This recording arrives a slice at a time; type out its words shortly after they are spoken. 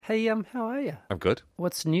Hey, how are you? I'm good.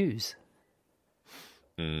 What's news?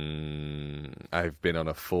 I've been on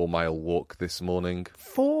a 4-mile walk this morning.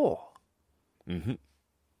 4? Mm-hmm.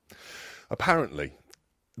 Apparently,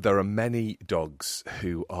 there are many dogs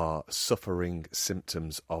who are suffering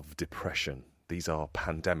symptoms of depression. These are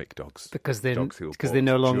pandemic dogs. Because they're dogs who were because they're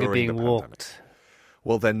no bought longer during being the walked.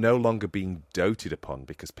 Well, they're no longer being doted upon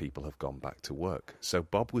because people have gone back to work. So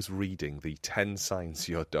Bob was reading the 10 signs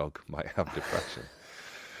your dog might have depression.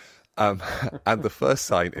 And the first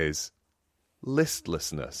sign is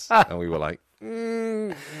listlessness. And we were like,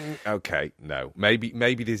 okay, no. Maybe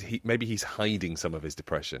he's hiding some of his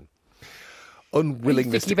depression.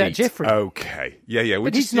 Unwillingness to about eat. Jeffrey? Okay. Yeah.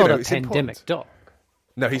 But he's not a pandemic dog.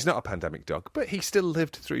 No, he's not a pandemic dog, but he still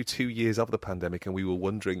lived through 2 years of the pandemic, and we were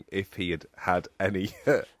wondering if he had any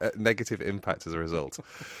negative impact as a result.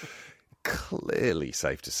 Clearly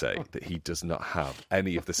safe to say that he does not have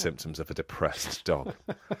any of the symptoms of a depressed dog.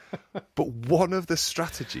 But one of the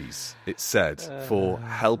strategies, it said, for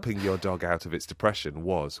helping your dog out of its depression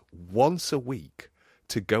was once a week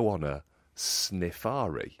to go on a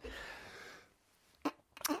sniffari.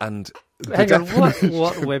 And hang on, what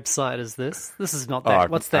website is this? This is not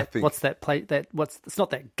that. What's that? Think... What's that play? It's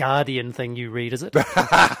not that Guardian thing you read, is it?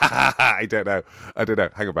 I don't know.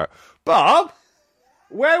 Hang about, Bob.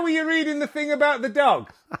 Where were you reading the thing about the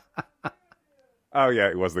dog? Oh yeah,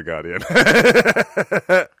 it was the Guardian.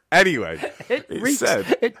 Anyway,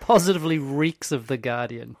 it positively reeks of the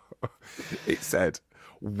Guardian. It said,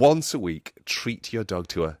 once a week, treat your dog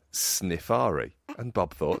to a sniffari. And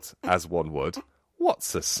Bob thought, as one would,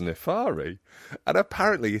 what's a sniffari? And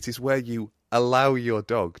apparently it is where you allow your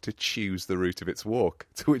dog to choose the route of its walk.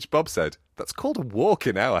 To which Bob said, that's called a walk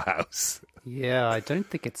in our house. Yeah, I don't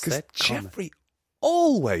think it's that common. Jeffrey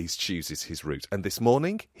always chooses his route. And this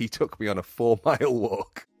morning, he took me on a 4-mile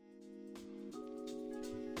walk.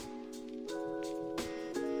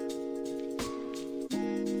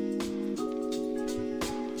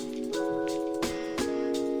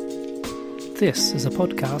 This is a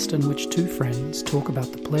podcast in which two friends talk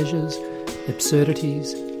about the pleasures,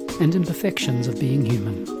 absurdities, and imperfections of being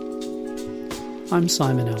human. I'm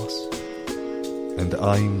Simon Ellis. And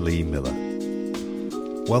I'm Lee Miller.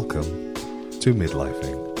 Welcome to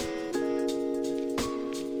Midlifing.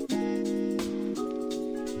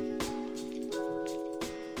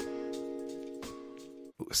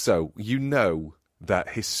 So, you know that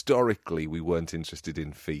historically we weren't interested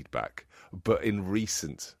in feedback. But in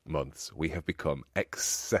recent months, we have become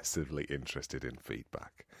excessively interested in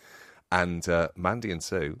feedback. And Mandy and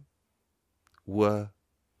Sue were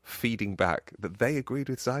feeding back that they agreed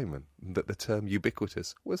with Simon that the term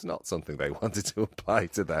ubiquitous was not something they wanted to apply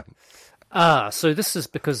to them. So this is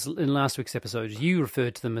because in last week's episode, you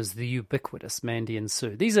referred to them as the ubiquitous Mandy and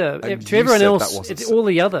Sue. These are, to everyone else, all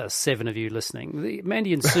the other 7 of you listening,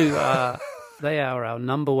 Mandy and Sue are... They are our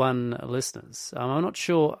number one listeners. I'm not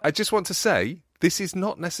sure. I just want to say, this is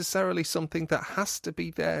not necessarily something that has to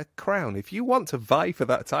be their crown. If you want to vie for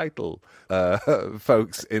that title,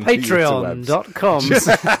 folks in Patreon.com.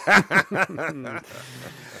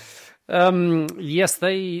 Yes,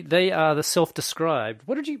 they are the self-described.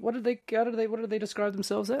 How did they describe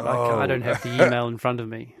themselves as? I don't have the email in front of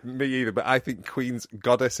me. Me either, but I think Queen's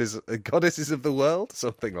goddesses of the world,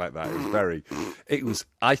 something like that.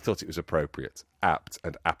 I thought it was appropriate, apt,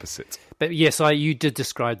 and apposite. But yes, you did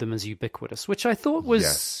describe them as ubiquitous, which I thought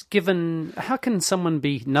was given. How can someone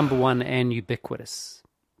be number one and ubiquitous?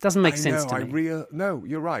 Doesn't make sense to me. No,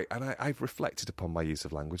 you're right, and I've reflected upon my use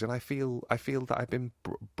of language, and I feel that I've been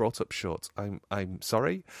brought up short. I'm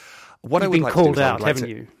sorry. You've been called out, haven't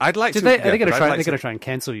you? I'd like to. They're going to try and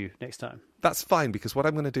cancel you next time. That's fine, because what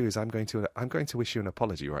I'm going to do is I'm going to issue an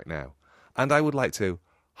apology right now, and I would like to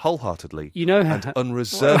wholeheartedly and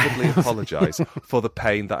unreservedly apologise for the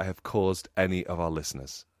pain that I have caused any of our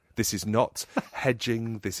listeners. This is not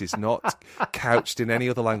hedging. This is not couched in any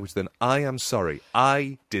other language than I am sorry.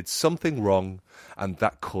 I did something wrong, and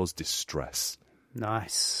that caused distress.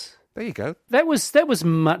 Nice. There you go. That was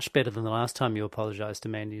much better than the last time you apologised to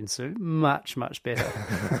Mandy and Sue. Much, much better.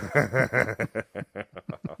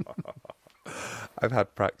 I've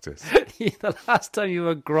had practice. Yeah, the last time you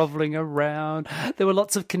were grovelling around, there were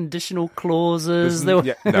lots of conditional clauses. No.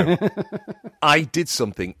 I did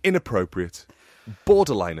something inappropriate.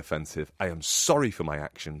 Borderline offensive. I am sorry for my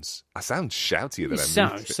actions. I sound shoutier than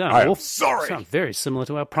I'm sorry. Sound very similar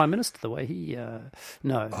to our Prime Minister, the way he...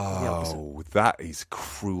 no. Oh, that is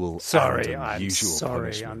cruel. Sorry, and unusual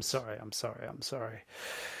punishment. I'm sorry.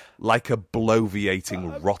 Like a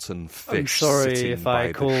bloviating rotten fish. I'm sorry sitting if by I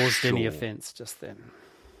the caused shore. any offence just then.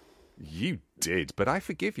 You did, but I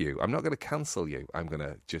forgive you. I'm not going to cancel you. I'm going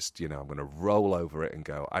to just, I'm going to roll over it and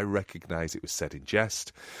go, I recognise it was said in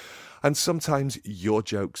jest. And sometimes your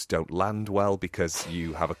jokes don't land well because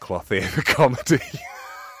you have a cloth ear for comedy.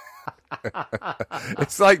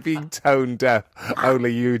 It's like being tone deaf,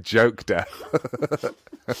 only you joke deaf.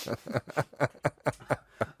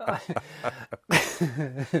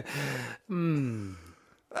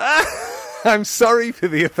 I'm sorry for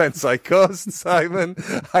the offence I caused, Simon.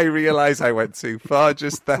 I realise I went too far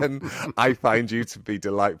just then. I find you to be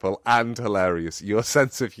delightful and hilarious. Your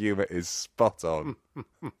sense of humour is spot on.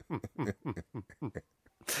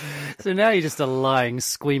 So now you're just a lying,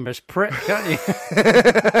 squeamish prick, aren't you?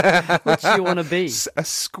 What do you want to be? A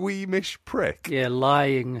squeamish prick? Yeah,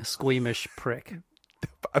 lying, squeamish prick.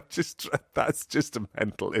 That's just a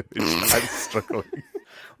mental image. I'm struggling.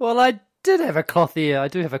 Well, I did have a cloth ear. I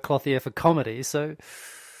do have a cloth ear for comedy, so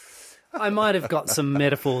I might have got some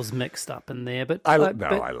metaphors mixed up in there. But I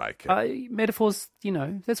like it. Metaphors,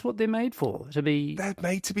 that's what they're made for. They're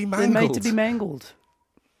made to be mangled. They're made to be mangled.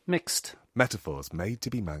 Mixed. Metaphors made to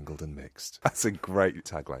be mangled and mixed. That's a great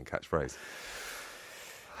tagline, catchphrase.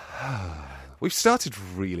 We've started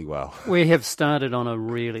really well. We have started on a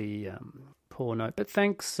really poor note, but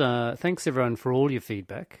thanks everyone for all your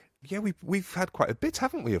feedback. Yeah, we've had quite a bit,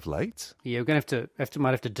 haven't we, of late? Yeah, we're going to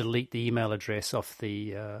might have to delete the email address off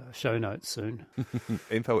the show notes soon.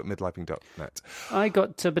 info@midlifing.net. I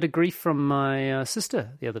got a bit of grief from my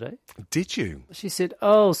sister the other day. Did you? She said,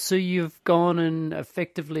 "Oh, so you've gone and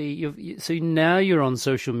effectively so now you're on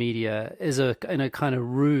social media in a kind of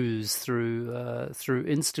ruse through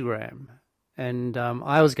Instagram." And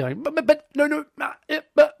I was going, but no,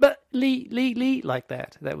 but Lee, like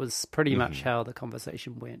that. That was pretty much how the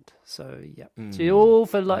conversation went. So, yeah. So you're all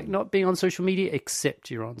for not being on social media,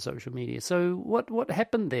 except you're on social media. So what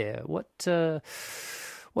happened there? What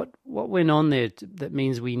went on there that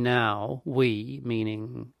means we,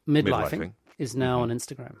 meaning midlifing, is now on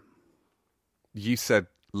Instagram? You said,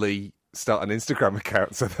 Lee, start an Instagram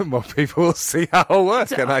account so that more people will see our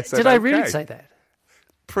work. And I said, did I really say that?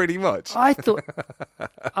 Pretty much. I think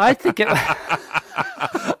it.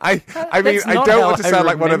 I mean, I don't want to sound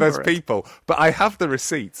like one of those people, but I have the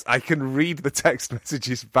receipts. I can read the text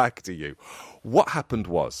messages back to you. What happened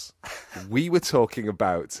was, we were talking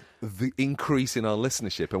about the increase in our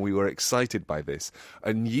listenership, and we were excited by this.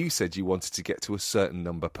 And you said you wanted to get to a certain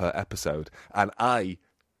number per episode, and I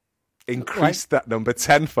increased that number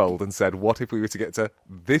tenfold and said, what if we were to get to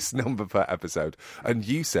this number per episode? And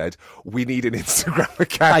you said, we need an Instagram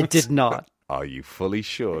account. I did not. Are you fully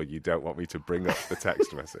sure you don't want me to bring up the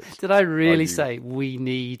text message? Did I really say we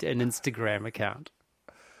need an Instagram account?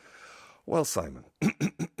 Well, Simon.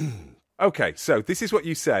 Okay, so this is what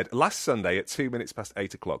you said. Last Sunday at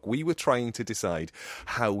 8:02, we were trying to decide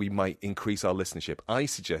how we might increase our listenership. I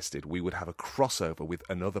suggested we would have a crossover with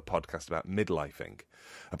another podcast about midlifing,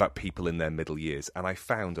 about people in their middle years. And I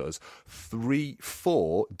found us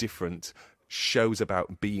 4 different shows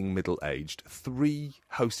about being middle-aged, 3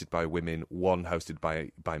 hosted by women, 1 hosted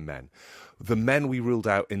by men. The men we ruled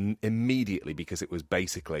out immediately because it was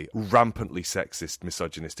basically rampantly sexist,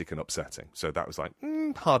 misogynistic and upsetting. So that was like,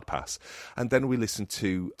 hard pass. And then we listened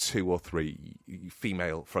to 2 or 3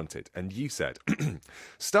 female-fronted. And you said,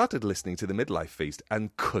 started listening to the Midlife Feast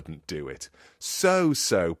and couldn't do it. So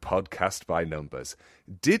podcast by numbers.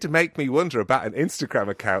 Did make me wonder about an Instagram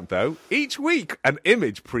account, though. Each week, an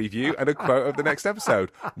image preview and a quote of the next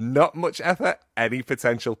episode. Not much effort, any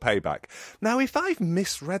potential payback. Now, if I've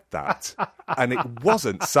misread that, and it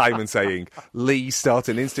wasn't Simon saying, Lee, start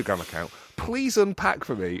an Instagram account, please unpack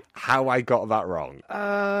for me how I got that wrong.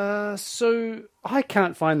 So I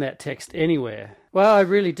can't find that text anywhere. Well, I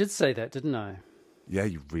really did say that, didn't I? Yeah,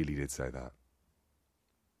 you really did say that.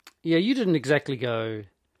 Yeah, you didn't exactly go...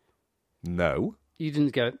 No. You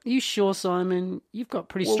didn't go, are you sure, Simon? You've got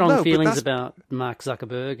pretty strong feelings about Mark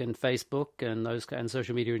Zuckerberg and Facebook and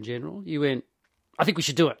social media in general. You went, I think we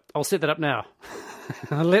should do it. I'll set that up now.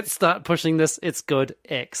 Let's start pushing this. It's good.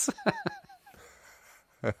 X.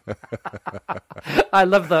 I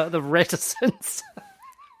love the reticence.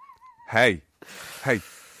 Hey,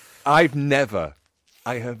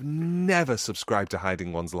 I have never subscribed to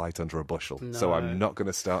hiding one's light under a bushel, no. So I'm not going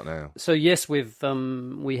to start now. So yes, we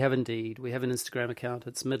have indeed. We have an Instagram account.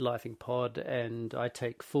 It's Midlifing Pod, and I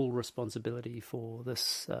take full responsibility for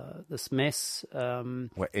this mess.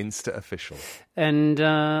 We're Insta official, and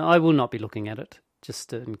I will not be looking at it,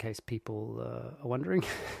 just in case people are wondering.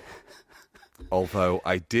 Although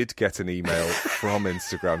I did get an email from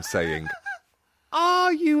Instagram saying,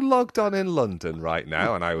 are you logged on in London right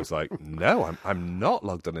now? And I was like, no, I'm not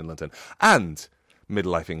logged on in London. And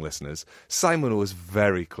midlifing listeners, Simon was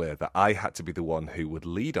very clear that I had to be the one who would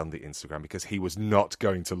lead on the Instagram because he was not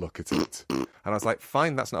going to look at it. And I was like,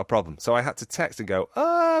 fine, that's not a problem. So I had to text and go,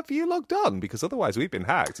 have you logged on? Because otherwise we've been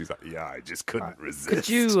hacked. He's like, yeah, I just couldn't resist.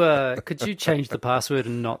 Could you change the password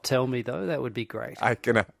and not tell me, though? That would be great. I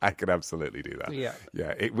can absolutely do that. Yeah.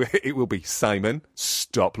 Yeah, it will be, Simon,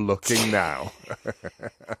 stop looking now.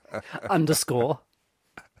 Underscore.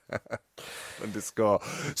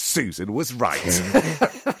 Susan was right.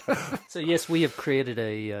 So yes, we have created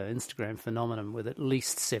a Instagram phenomenon with at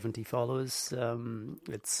least 70 followers.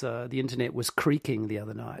 It's the internet was creaking the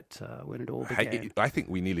other night when it all began. I think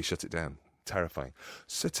we nearly shut it down. Terrifying.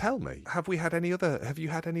 So tell me, have you had any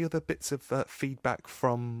other bits of feedback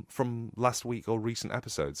from last week or recent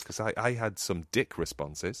episodes? Because I had some dick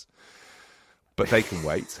responses, but they can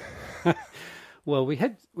wait. Well, we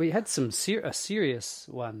had a serious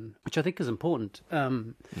one, which I think is important.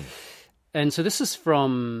 And so this is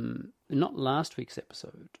from not last week's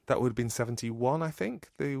episode. That would have been 71, I think,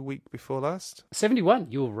 the week before last. 71.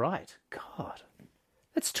 You're right. God,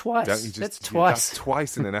 that's twice. That's twice. That's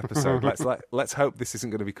twice in an episode. Let's hope this isn't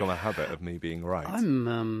going to become a habit of me being right.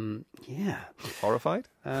 I'm horrified.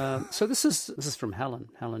 So this is from Helen.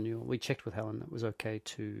 Helen Newell. We checked with Helen. It was okay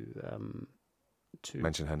to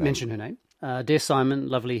mention her name. Dear Simon,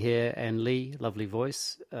 lovely hair, and Lee, lovely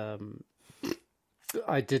voice.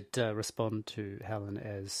 I did respond to Helen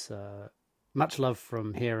as much love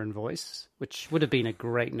from hair and voice, which would have been a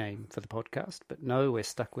great name for the podcast, but no, we're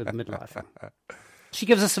stuck with midlife. She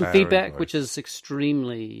gives us some feedback, which is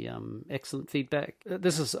extremely excellent feedback.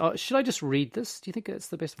 This is. Should I just read this? Do you think that's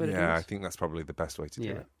the best way to do this? Yeah, I think that's probably the best way to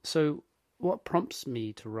do it. So what prompts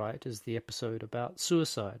me to write is the episode about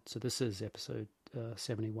suicide. So this is episode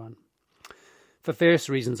 71. For various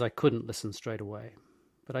reasons, I couldn't listen straight away.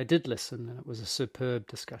 But I did listen, and it was a superb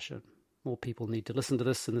discussion. More people need to listen to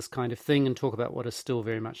this and this kind of thing and talk about what is still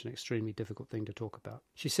very much an extremely difficult thing to talk about.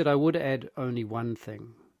 She said, I would add only one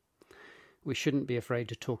thing. We shouldn't be afraid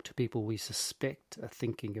to talk to people we suspect are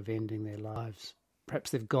thinking of ending their lives. Perhaps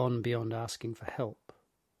they've gone beyond asking for help,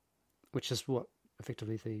 which is what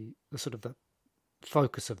effectively the sort of the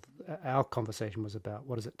focus of our conversation was about.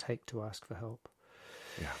 What does it take to ask for help?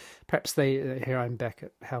 Yeah. Perhaps here I'm back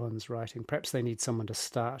at Helen's writing, perhaps they need someone to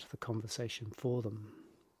start the conversation for them.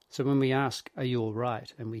 So when we ask, are you all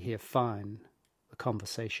right? And we hear fine, the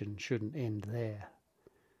conversation shouldn't end there.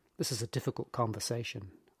 This is a difficult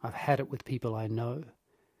conversation. I've had it with people I know,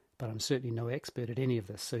 but I'm certainly no expert at any of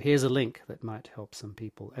this. So here's a link that might help some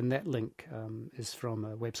people. And that link is from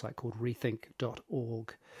a website called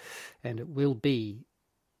rethink.org, and it will be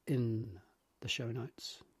in the show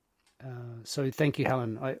notes. So thank you,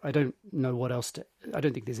 Helen. I don't know what else I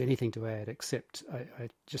don't think there's anything to add, except I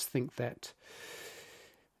just think that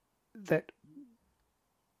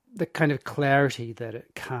the kind of clarity that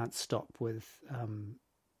it can't stop with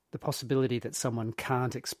the possibility that someone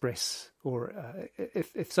can't express, or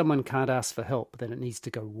if someone can't ask for help, then it needs to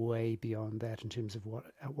go way beyond that in terms of what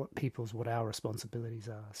our responsibilities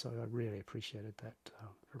are. So I really appreciated that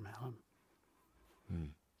from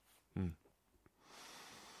Helen.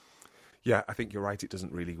 Yeah, I think you're right. It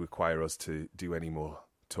doesn't really require us to do any more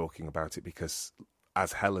talking about it because,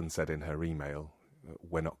 as Helen said in her email,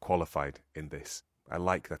 we're not qualified in this. I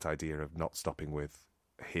like that idea of not stopping with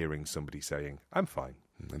hearing somebody saying, I'm fine.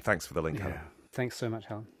 And thanks for the link, Helen. Thanks so much,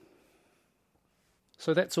 Helen.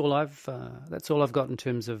 So that's all I've got in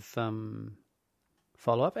terms of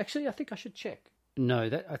follow-up. Actually, I think I should check.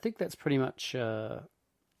 No, I think that's pretty much all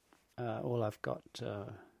I've got.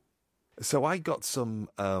 So I got some...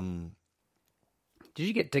 Did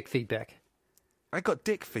you get dick feedback? I got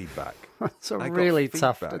dick feedback. It's a really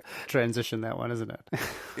tough transition, that one, isn't it?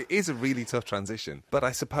 It is a really tough transition, but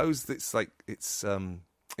I suppose it's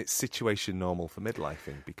situation normal for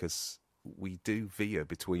midlifing because we do veer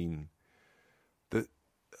between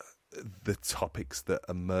the topics that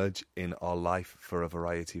emerge in our life for a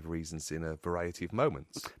variety of reasons in a variety of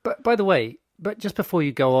moments. But by the way, just before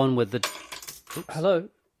you go on with the...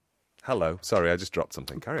 Hello. Sorry, I just dropped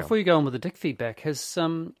something. Carry on. Before you go on with the dick feedback, has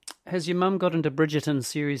your mum got into Bridgerton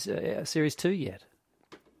series 2 yet?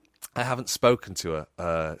 I haven't spoken to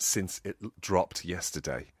her since it dropped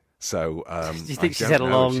yesterday. So, do you think she's had a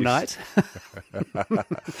long night?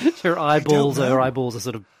 Her eyeballs are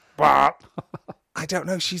sort of... I don't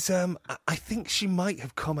know. She's. I think she might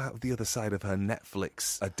have come out of the other side of her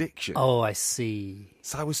Netflix addiction. Oh, I see.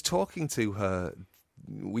 So I was talking to her.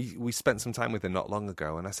 We spent some time with her not long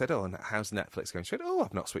ago, and I said, "Oh, and how's Netflix going?" She said, "Oh,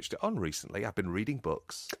 I've not switched it on recently. I've been reading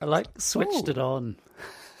books." I switched it on.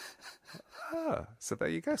 So there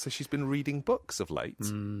you go. So she's been reading books of late.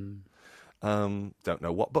 Don't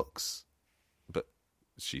know what books, but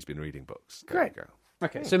she's been reading books. There Great. you go.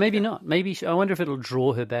 Okay, so maybe not. Maybe I wonder if it'll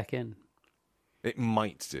draw her back in. It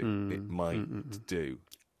might do. It might do.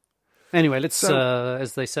 Anyway, let's,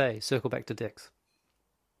 as they say, circle back to Dix.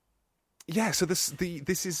 Yeah. So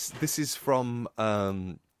this is from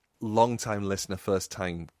long-time listener,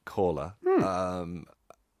 first-time caller,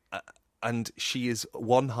 and she is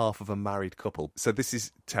one half of a married couple. So this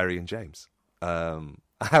is Terry and James. I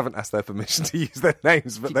haven't asked their permission to use their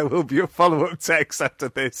names, but there will be a follow-up text after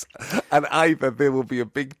this, and either there will be a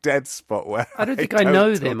big dead spot where I don't think I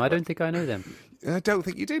know them. I don't think I know them. I don't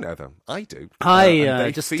think you do know them. I do. Hi,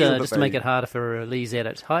 just to make it harder for Lee's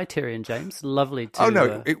edit. Hi, Terry and James. Lovely to... Oh,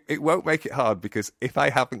 no, it won't make it hard, because if I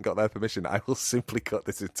haven't got their permission, I will simply cut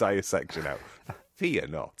this entire section out. Fear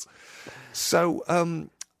not. So,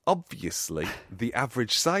 obviously, the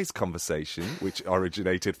average size conversation, which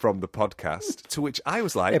originated from the podcast, to which I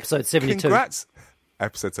was like... Episode 72. Congrats.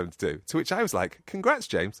 Episode 72. To which I was like, congrats,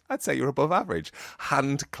 James. I'd say you're above average.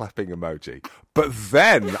 Hand clapping emoji. But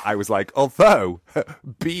then I was like, although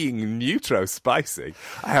being neutro spicy,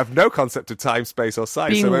 I have no concept of time, space, or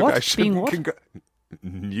size. Being so maybe what? I shouldn't. Being what?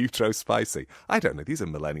 Neutro spicy. I don't know. These are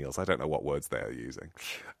millennials. I don't know what words they are using.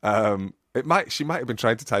 She might have been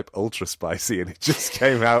trying to type ultra spicy and it just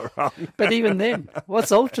came out wrong. But even then,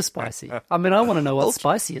 what's ultra spicy? I mean, I want to know what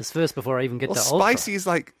spicy is first before I even get to ultra. Spicy is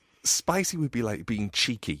like... Spicy would be like being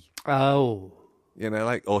cheeky. Oh. You know,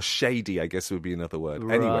 like, or shady, I guess would be another word.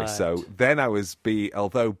 Right. Anyway, so then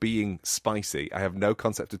although being spicy, I have no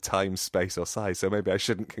concept of time, space, or size, so maybe I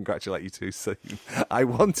shouldn't congratulate you too soon. I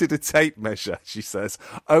wanted a tape measure, she says,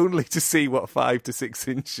 only to see what 5 to 6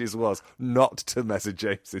 inches was, not to measure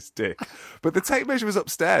James's dick. But the tape measure was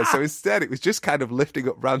upstairs, so instead it was just kind of lifting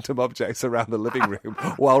up random objects around the living room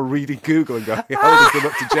while reading Google and going, holding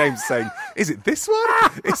them up to James saying, is it this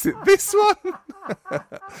one? Is it this one?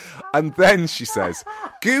 And then she says,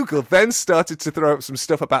 Google then started to throw up some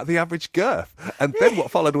stuff about the average girth. And then what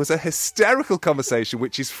followed was a hysterical conversation,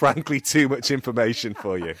 which is frankly too much information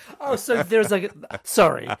for you. Oh, so there's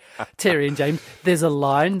sorry, Terry and James, there's a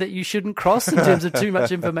line that you shouldn't cross in terms of too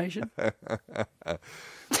much information?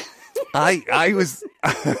 I was...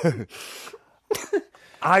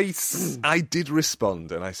 I did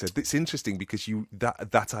respond and I said, it's interesting because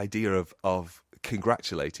that idea of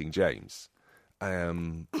congratulating James...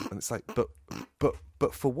 and it's like, but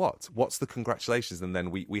for what? What's the congratulations? And then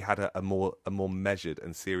we had a more measured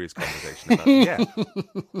and serious conversation about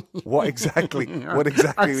what exactly are we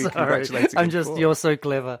congratulating? I'm just for? You're so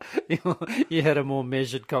clever. You had a more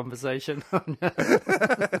measured conversation. I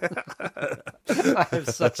have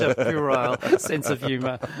such a puerile sense of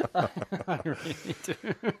humour. I really do.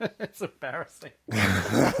 It's embarrassing.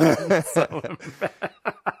 It's so embarrassing.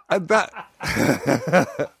 And that.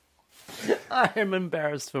 I am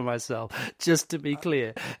embarrassed for myself, just to be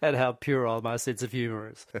clear, at how puerile my sense of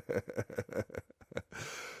humour is.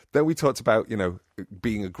 Then we talked about,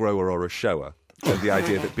 being a grower or a shower, and the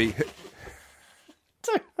idea that being...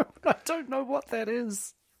 I don't know what that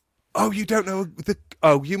is. Oh, you don't know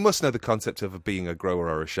you must know the concept of being a grower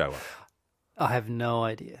or a shower. I have no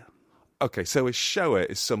idea. Okay, so a shower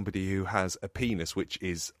is somebody who has a penis which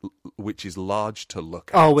is large to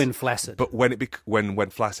look at. Oh, when flaccid. But when when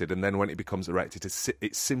flaccid, and then when it becomes erected,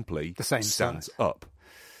 it simply the same stands size. Up.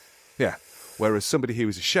 Yeah. Whereas somebody who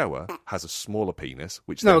is a shower has a smaller penis,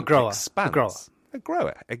 which then expands. A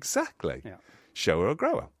grower, exactly. Yeah. Shower or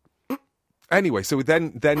grower. Anyway, so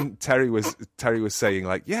then Terry was saying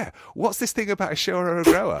like, yeah, what's this thing about a shower or a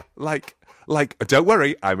grower? Like, don't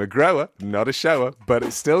worry, I'm a grower, not a shower, but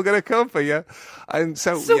it's still going to come for you. And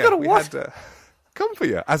so, we had to come for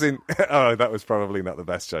you. As in, that was probably not the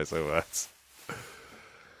best choice of words.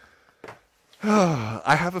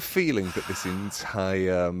 I have a feeling that this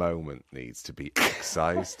entire moment needs to be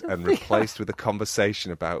excised and replaced with a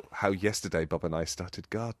conversation about how yesterday Bob and I started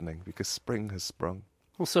gardening because spring has sprung.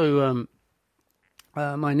 Also,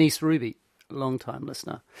 my niece Ruby, long-time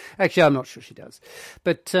listener. Actually, I'm not sure she does.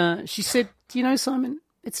 But she said, Simon,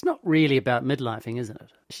 it's not really about midlifing, isn't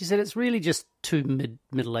it? She said, it's really just two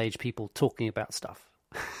middle-aged people talking about stuff.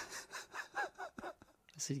 I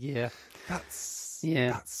said, yeah.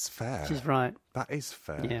 That's fair. She's right. That is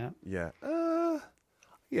fair. Yeah.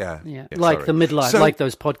 Yeah. Like the midlife, like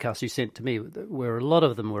those podcasts you sent to me, where a lot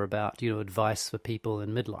of them were about, advice for people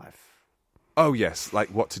in midlife. Oh yes, like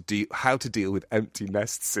how to deal with empty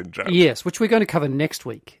nest syndrome. Yes, which we're going to cover next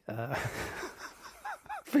week,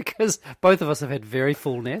 because both of us have had very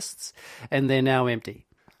full nests and they're now empty.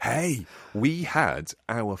 Hey, we had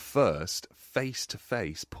our first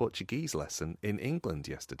face-to-face Portuguese lesson in England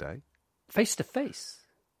yesterday. Face-to-face?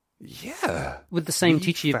 Yeah. With the same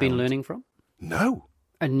teacher you've been learning from? No.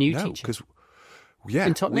 A new teacher? Because, yeah,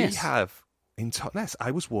 in Totnes? We have... In Totnes,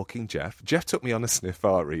 I was walking Jeff. Jeff took me on a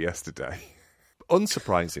sniffari yesterday.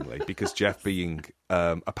 Unsurprisingly, because Jeff being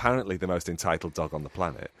apparently the most entitled dog on the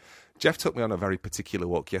planet, Jeff took me on a very particular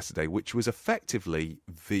walk yesterday, which was effectively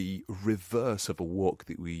the reverse of a walk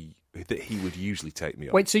that he would usually take me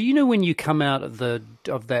on. Wait, so when you come out of the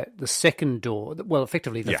second door, well,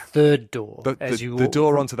 effectively the third door, the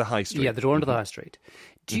door onto the high street. Yeah, the door onto the high street.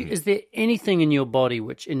 Is there anything in your body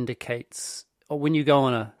which indicates, or when you go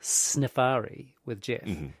on a sniffari with Jeff,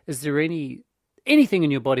 is there anything in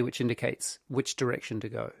your body which indicates which direction to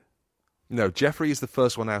go? No, Jeffrey is the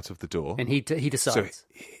first one out of the door. And he decides.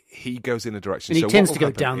 So he goes in a direction. And he tends to go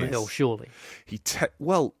down the hill, surely. He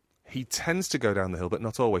tends to go down the hill, but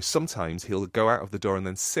not always. Sometimes he'll go out of the door and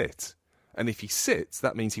then sit. And if he sits,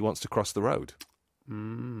 that means he wants to cross the road. So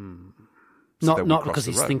not because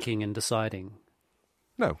he's thinking and deciding.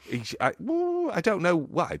 No, I don't know.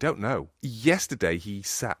 Well, I don't know. Yesterday he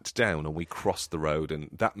sat down and we crossed the road, and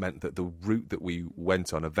that meant that the route that we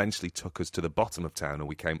went on eventually took us to the bottom of town, and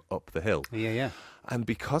we came up the hill. Yeah. And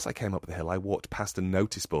because I came up the hill, I walked past a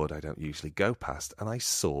notice board I don't usually go past, and I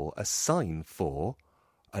saw a sign for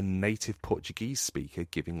a native Portuguese speaker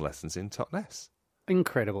giving lessons in Totnes.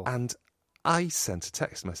 Incredible. And I sent a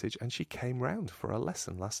text message, and she came round for a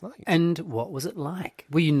lesson last night. And what was it like?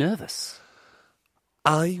 Were you nervous?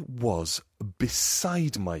 I was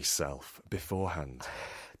beside myself beforehand.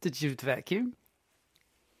 Did you vacuum?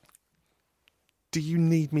 Do you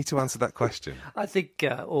need me to answer that question? I think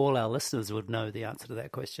all our listeners would know the answer to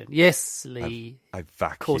that question. Yes, Lee. I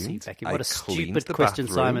vacuumed. Of course he vacuumed. What a stupid the question,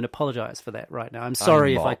 bathroom. Simon. Apologise for that right now. I'm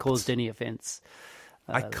sorry if I caused any offence.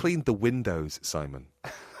 I cleaned the windows, Simon.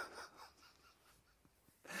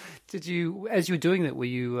 Did you, as you were doing that, were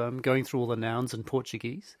you going through all the nouns in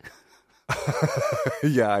Portuguese?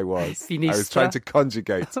 Yeah, I was. Finistra. I was trying to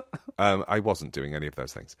conjugate. I wasn't doing any of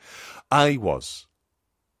those things. I was.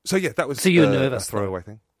 So yeah, that was. So you were nervous, a throwaway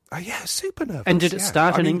thing. Yeah, super nervous. And did it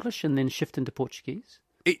start in English and then shift into Portuguese?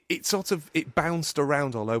 It sort of bounced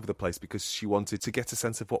around all over the place because she wanted to get a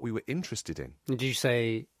sense of what we were interested in. Did you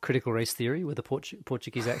say critical race theory with a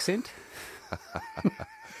Portuguese accent?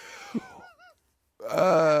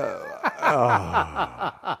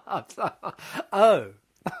 Oh.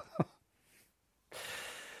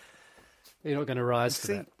 You're not going to rise to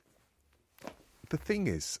that. The thing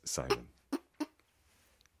is, Simon,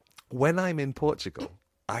 when I'm in Portugal,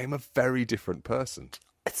 I'm a very different person.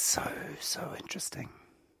 It's so interesting.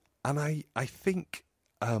 And I think,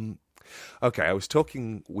 okay, I was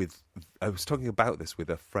talking about this with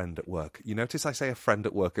a friend at work. You notice I say a friend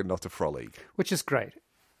at work and not a frolic. Which is great.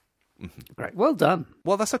 Mm-hmm. Great. Well done.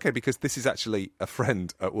 Well, that's okay because this is actually a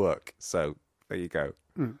friend at work. So there you go.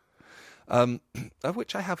 Mm. Of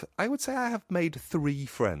which I would say I have made 3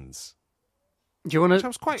 friends. Do you want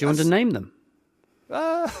to name them?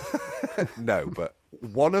 No, but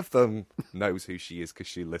one of them knows who she is because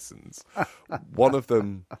she listens. One of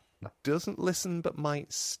them doesn't listen but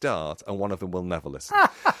might start, and one of them will never listen.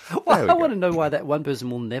 Well, I want to know why that one person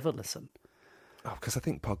will never listen. Oh, because I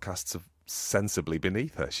think podcasts are sensibly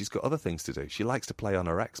beneath her. She's got other things to do. She likes to play on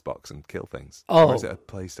her Xbox and kill things. Oh. Or is it a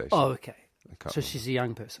PlayStation? Oh, okay. So she's a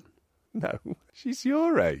young person. No, she's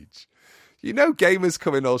your age. You know gamers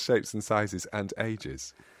come in all shapes and sizes and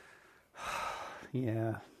ages.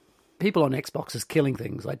 Yeah. People on Xboxes killing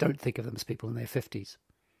things, I don't think of them as people in their 50s.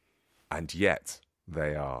 And yet,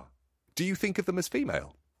 they are. Do you think of them as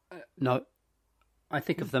female? No. I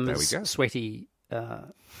think of them as sweaty,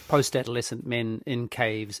 post-adolescent men in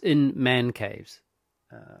man caves,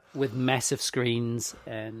 with massive screens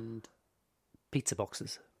and pizza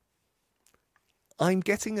boxes. I'm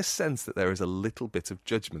getting a sense that there is a little bit of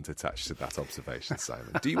judgment attached to that observation,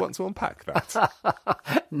 Simon. Do you want to unpack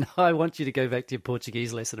that? No, I want you to go back to your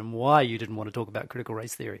Portuguese lesson and why you didn't want to talk about critical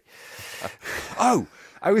race theory. Oh,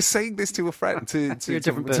 I was saying this to a friend, to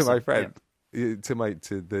my friend, yeah. to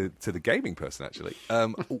the gaming person actually,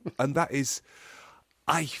 and that is,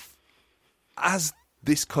 as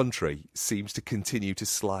this country seems to continue to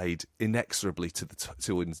slide inexorably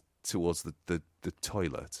towards the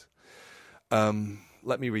toilet.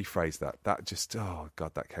 Let me rephrase that. That just, oh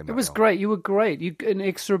God, that came out. It was wrong. great. You were great.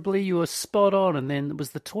 Inexorably, you were spot on. And then it was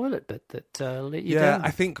the toilet bit that let you down. Yeah,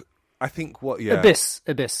 I think what, yeah. Abyss.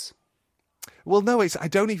 Well, no, I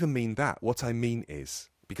don't even mean that. What I mean is,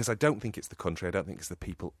 because I don't think it's the country, I don't think it's the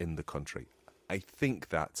people in the country. I think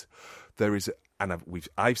that there is, and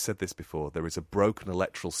I've said this before, there is a broken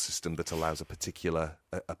electoral system that allows a particular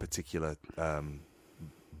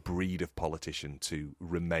breed of politician to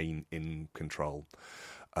remain in control.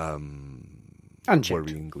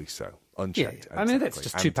 worryingly so. Unchecked. Yeah. I mean, that's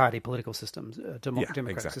just two-party political systems.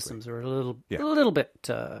 Democratic systems are a little bit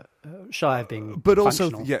shy of being But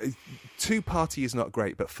functional. also, two-party is not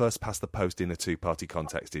great, but first past the post in a two-party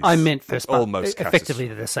context is I meant first past, almost effectively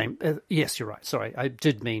they're the same. Yes, you're right. Sorry, I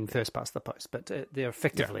did mean first past the post, but they're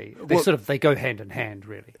effectively they go hand in hand,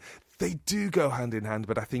 really. They do go hand in hand,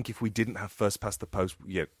 but I think if we didn't have first past the post,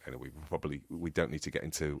 anyway, we don't need to get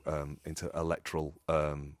into electoral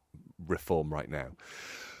reform right now.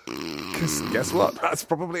 Because guess what? That's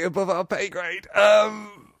probably above our pay grade.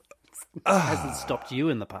 Hasn't stopped you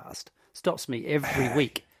in the past. Stops me every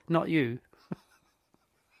week. Not you.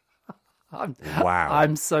 Wow.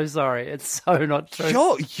 I'm so sorry. It's so not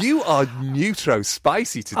true. You are neutro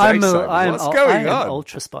spicy today, Simon. What's going on? I'm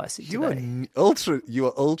ultra spicy today. You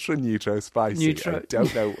are ultra neutro spicy. I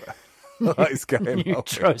don't know what is going on.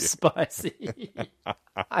 Neutro spicy.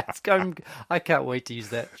 I can't wait to use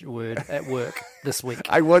that word at work this week.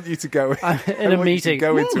 I want you to go in a meeting.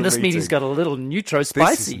 This meeting's got a little neutro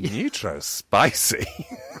spicy. This is neutro spicy.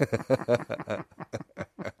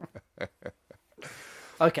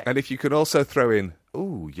 Okay. And if you could also throw in,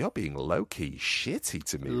 you're being low-key shitty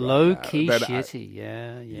to me. Low-key shitty,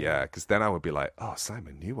 yeah. Yeah, because then I would be like,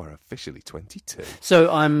 Simon, you are officially 22.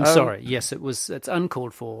 So I'm sorry. Yes, it's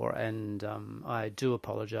uncalled for, and I do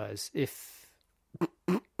apologise if...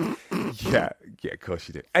 Yeah, of course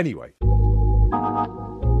you do. Anyway.